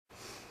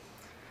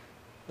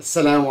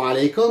Assalamu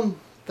alaikum.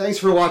 Thanks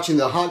for watching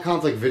the Hot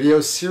Conflict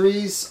video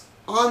series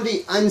on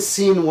the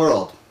unseen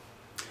world.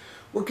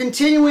 We're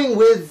continuing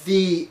with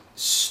the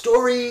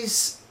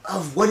stories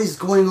of what is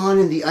going on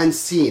in the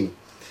unseen.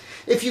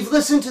 If you've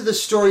listened to the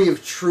story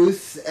of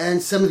truth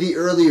and some of the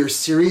earlier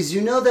series,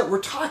 you know that we're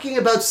talking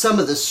about some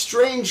of the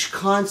strange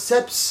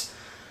concepts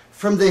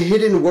from the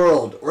hidden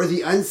world or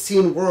the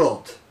unseen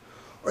world,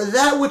 or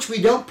that which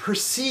we don't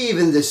perceive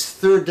in this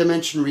third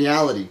dimension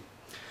reality.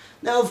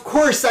 Now, of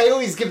course, I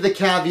always give the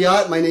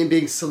caveat, my name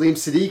being Salim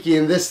Siddiqui,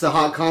 and this the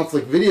Hot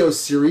Conflict video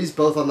series,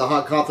 both on the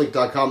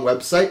hotconflict.com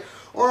website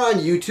or on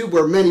YouTube,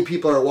 where many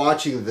people are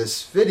watching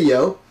this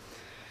video.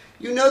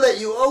 You know that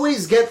you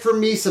always get from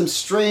me some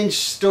strange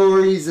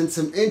stories and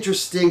some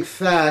interesting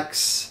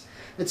facts.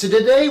 And so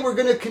today we're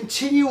going to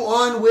continue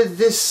on with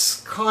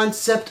this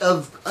concept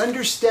of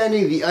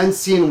understanding the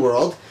unseen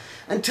world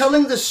and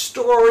telling the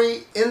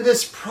story in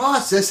this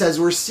process as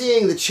we're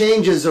seeing the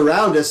changes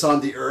around us on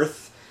the earth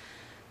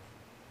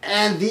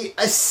and the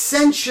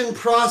ascension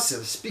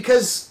process,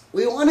 because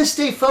we want to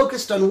stay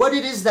focused on what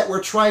it is that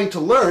we're trying to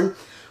learn.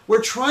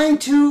 We're trying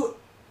to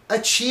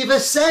achieve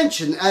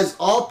ascension, as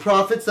all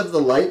prophets of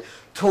the light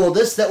told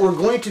us that we're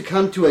going to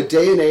come to a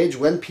day and age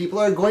when people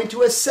are going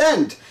to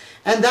ascend,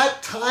 and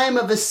that time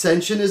of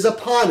ascension is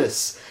upon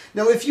us.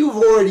 Now, if you've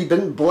already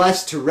been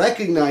blessed to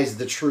recognize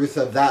the truth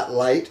of that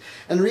light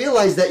and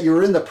realize that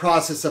you're in the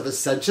process of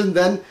ascension,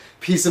 then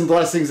peace and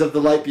blessings of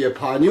the light be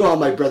upon you, all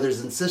my brothers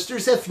and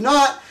sisters. If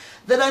not,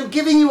 then I'm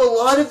giving you a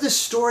lot of the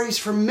stories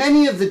from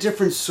many of the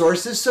different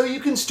sources so you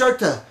can start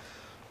to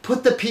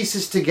put the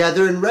pieces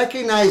together and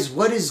recognize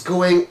what is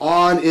going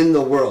on in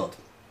the world.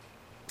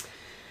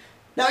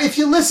 Now, if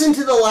you listen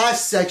to the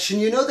last section,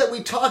 you know that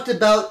we talked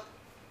about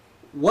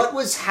what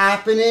was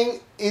happening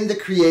in the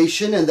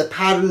creation and the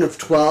pattern of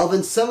 12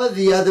 and some of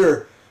the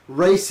other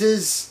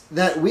races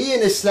that we in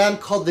Islam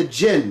call the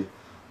jinn,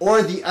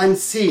 or the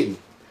unseen.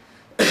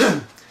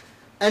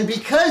 And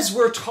because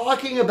we're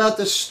talking about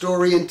the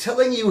story and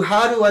telling you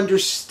how to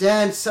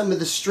understand some of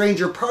the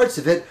stranger parts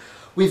of it,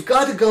 we've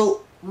got to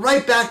go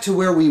right back to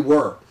where we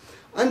were,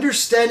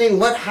 understanding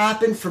what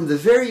happened from the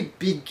very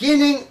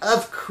beginning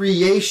of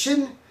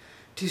creation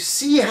to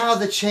see how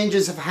the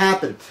changes have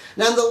happened.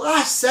 Now, in the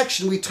last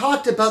section, we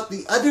talked about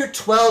the other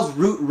 12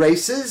 root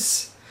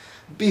races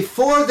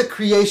before the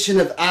creation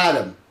of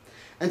Adam.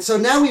 And so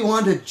now we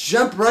want to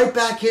jump right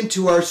back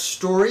into our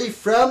story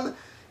from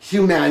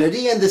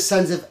humanity and the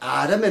sons of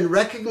Adam and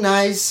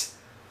recognize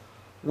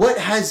what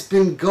has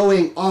been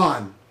going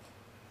on.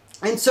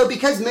 And so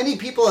because many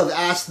people have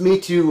asked me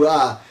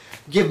to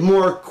give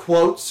more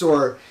quotes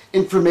or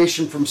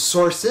information from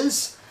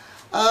sources,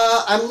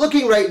 I'm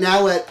looking right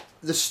now at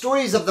the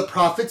Stories of the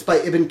Prophets by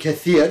Ibn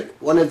Kathir,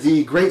 one of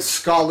the great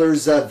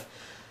scholars of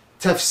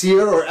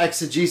tafsir or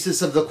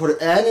exegesis of the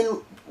Quran,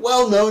 and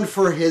well known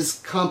for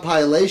his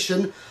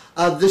compilation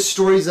of the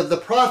Stories of the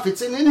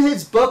Prophets. And in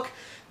his book,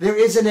 there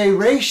is a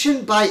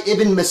narration by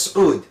Ibn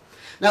Mas'ud.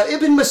 Now,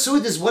 Ibn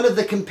Mas'ud is one of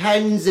the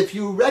companions. If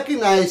you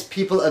recognize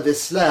people of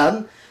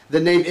Islam, the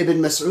name Ibn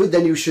Mas'ud,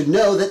 then you should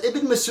know that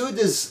Ibn Mas'ud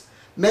is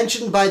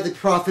mentioned by the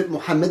Prophet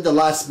Muhammad, the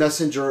last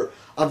messenger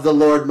of the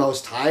Lord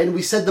Most High. And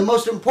we said the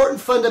most important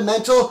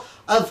fundamental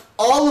of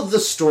all of the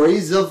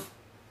stories of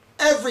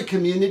every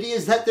community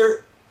is that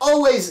there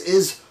always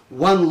is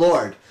one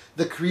Lord,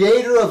 the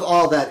creator of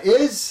all that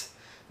is,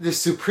 the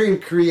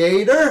supreme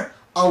creator,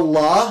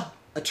 Allah,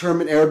 a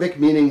term in Arabic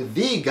meaning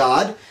the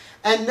God.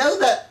 And know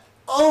that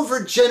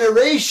over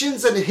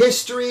generations and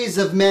histories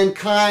of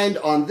mankind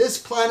on this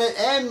planet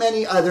and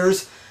many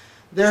others,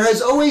 there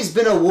has always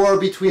been a war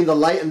between the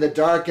light and the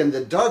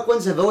dark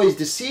ones have always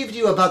deceived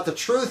you about the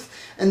truth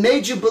and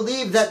made you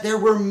believe that there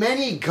were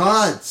many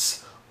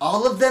gods,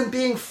 all of them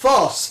being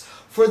false.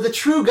 For the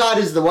true God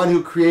is the one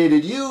who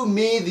created you,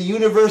 me, the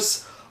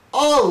universe,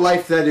 all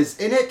life that is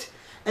in it.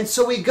 And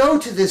so we go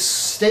to this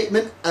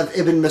statement of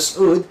Ibn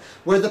Mas'ud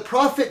where the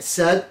Prophet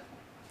said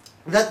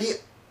that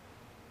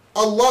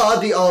Allah,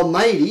 the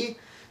Almighty,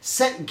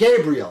 sent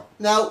Gabriel.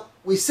 Now,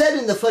 we said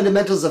in the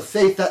fundamentals of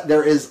faith that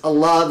there is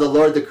Allah, the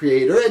Lord, the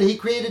Creator, and He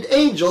created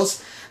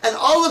angels, and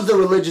all of the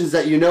religions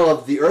that you know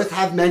of the earth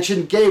have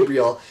mentioned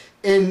Gabriel.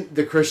 In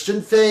the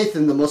Christian faith,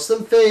 in the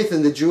Muslim faith,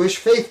 in the Jewish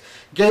faith,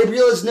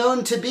 Gabriel is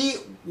known to be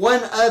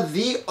one of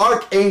the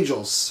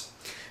archangels.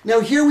 Now,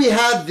 here we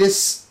have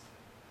this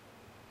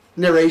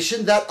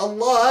narration that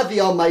Allah,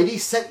 the Almighty,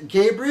 sent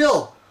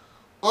Gabriel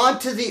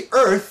onto the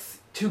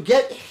earth to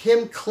get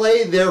him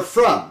clay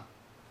therefrom.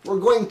 We're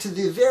going to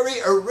the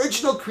very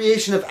original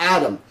creation of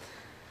Adam.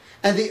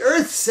 And the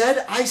earth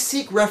said, I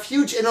seek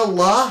refuge in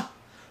Allah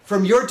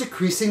from your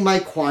decreasing my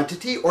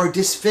quantity or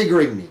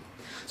disfiguring me.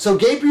 So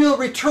Gabriel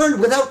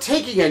returned without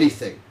taking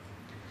anything.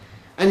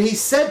 And he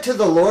said to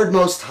the Lord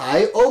Most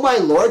High, O my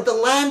Lord, the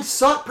land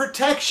sought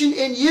protection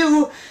in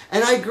you,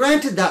 and I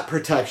granted that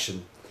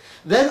protection.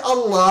 Then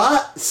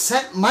Allah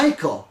sent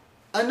Michael,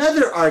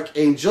 another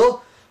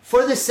archangel,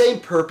 for the same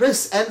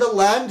purpose, and the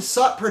land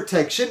sought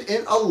protection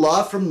in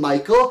Allah from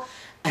Michael,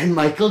 and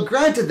Michael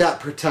granted that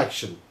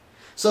protection.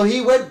 So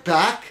he went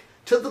back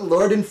to the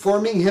Lord,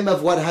 informing him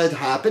of what had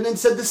happened, and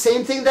said the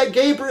same thing that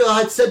Gabriel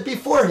had said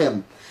before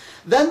him.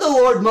 Then the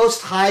Lord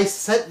Most High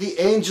sent the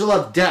angel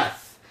of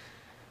death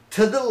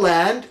to the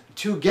land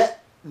to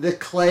get the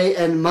clay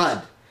and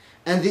mud.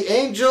 And the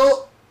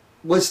angel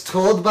was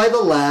told by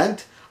the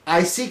land,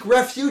 I seek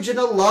refuge in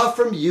Allah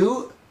from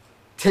you,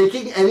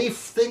 taking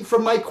anything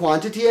from my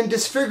quantity and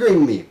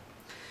disfiguring me.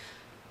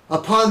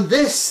 Upon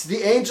this,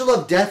 the angel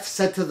of death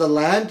said to the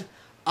land,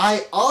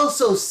 I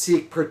also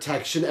seek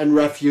protection and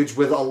refuge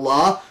with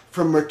Allah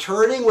from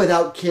returning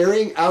without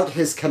carrying out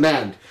his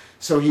command.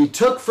 So he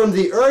took from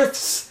the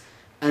earths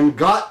and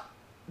got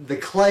the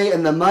clay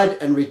and the mud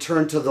and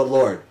returned to the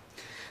Lord.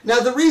 Now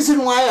the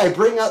reason why I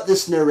bring out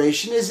this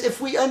narration is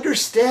if we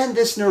understand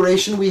this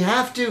narration, we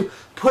have to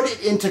put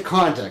it into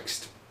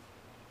context.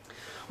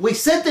 We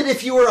said that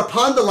if you are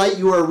upon the light,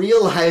 you are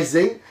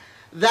realizing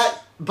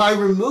that by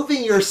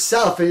removing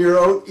yourself and your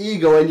own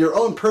ego and your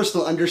own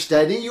personal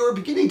understanding, you are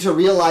beginning to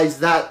realize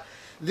that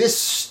this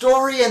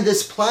story and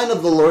this plan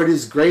of the Lord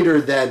is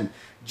greater than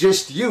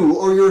just you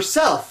or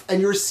yourself, and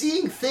you're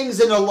seeing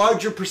things in a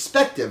larger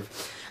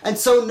perspective. And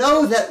so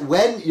know that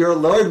when your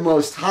Lord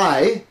Most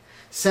High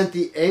sent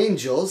the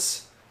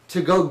angels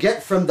to go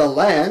get from the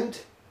land,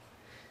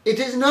 it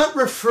is not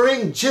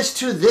referring just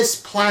to this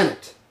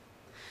planet.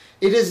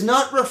 It is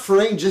not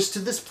referring just to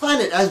this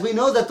planet, as we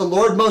know that the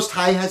Lord Most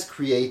High has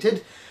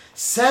created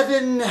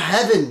 7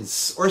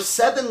 heavens or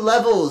 7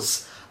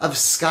 levels of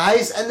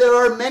skies, and there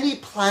are many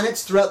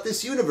planets throughout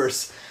this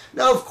universe.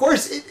 Now, of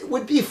course, it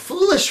would be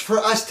foolish for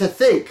us to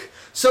think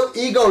so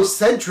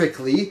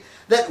egocentrically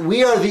that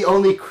we are the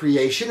only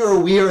creation or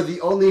we are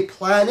the only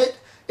planet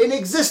in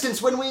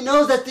existence when we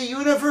know that the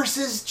universe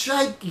is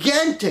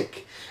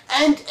gigantic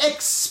and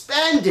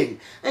expanding.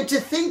 And to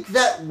think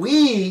that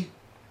we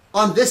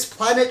on this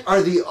planet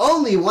are the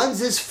only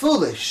ones is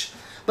foolish.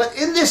 But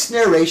in this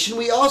narration,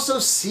 we also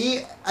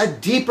see a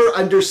deeper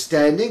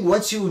understanding,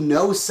 once you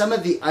know some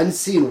of the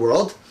unseen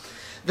world,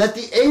 that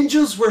the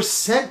angels were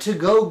sent to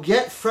go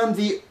get from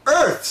the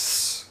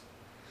earths.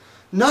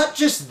 Not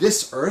just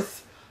this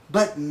earth,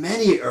 but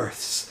many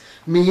earths.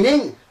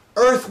 Meaning,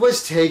 Earth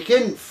was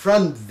taken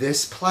from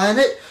this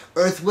planet,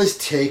 Earth was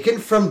taken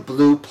from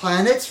blue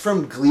planets,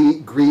 from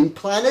green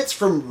planets,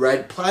 from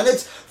red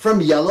planets,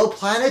 from yellow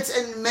planets,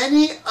 and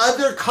many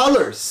other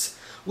colors.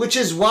 Which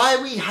is why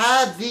we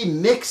have the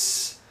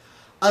mix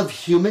of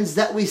humans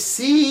that we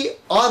see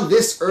on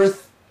this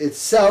earth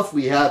itself.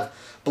 We have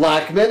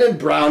black men and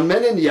brown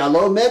men and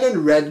yellow men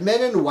and red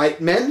men and white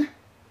men.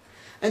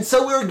 And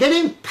so we're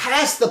getting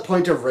past the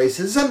point of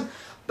racism,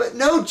 but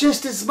no,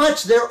 just as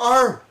much there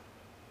are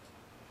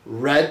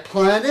red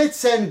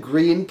planets and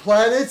green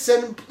planets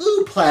and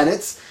blue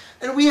planets.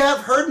 And we have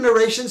heard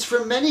narrations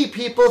from many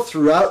people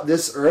throughout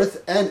this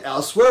earth and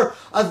elsewhere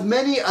of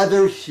many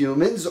other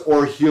humans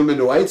or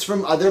humanoids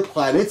from other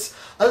planets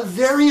of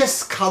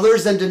various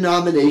colors and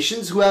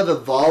denominations who have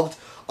evolved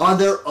on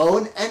their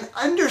own, and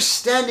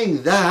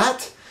understanding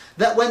that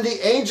when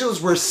the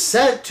angels were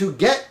sent to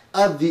get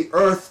of the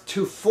earth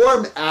to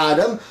form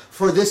Adam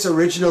for this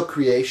original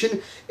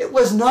creation, it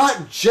was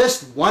not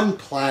just one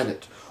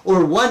planet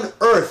or one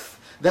earth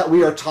that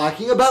we are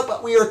talking about,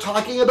 but we are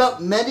talking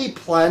about many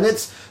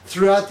planets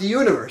throughout the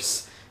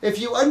universe. If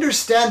you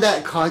understand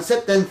that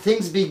concept, then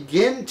things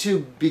begin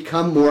to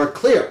become more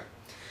clear.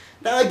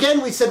 Now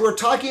again, we said we're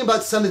talking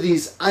about some of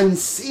these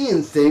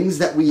unseen things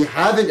that we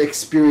haven't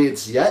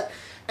experienced yet,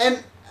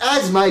 and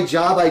as my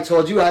job, I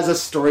told you, as a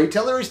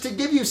storyteller, is to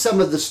give you some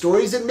of the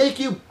stories and make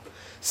you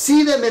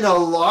see them in a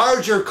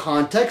larger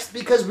context,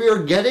 because we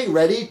are getting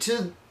ready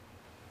to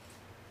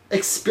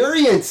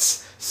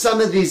experience some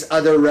of these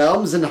other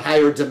realms and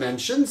higher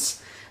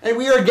dimensions, and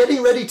we are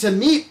getting ready to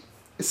meet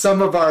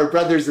some of our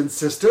brothers and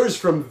sisters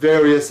from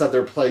various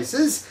other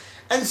places.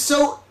 And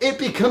so it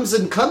becomes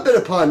incumbent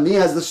upon me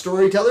as the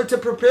storyteller to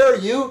prepare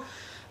you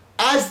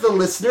as the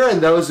listener and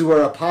those who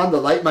are upon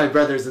the light, my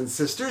brothers and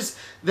sisters,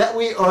 that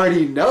we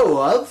already know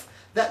of,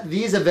 that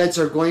these events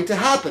are going to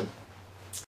happen.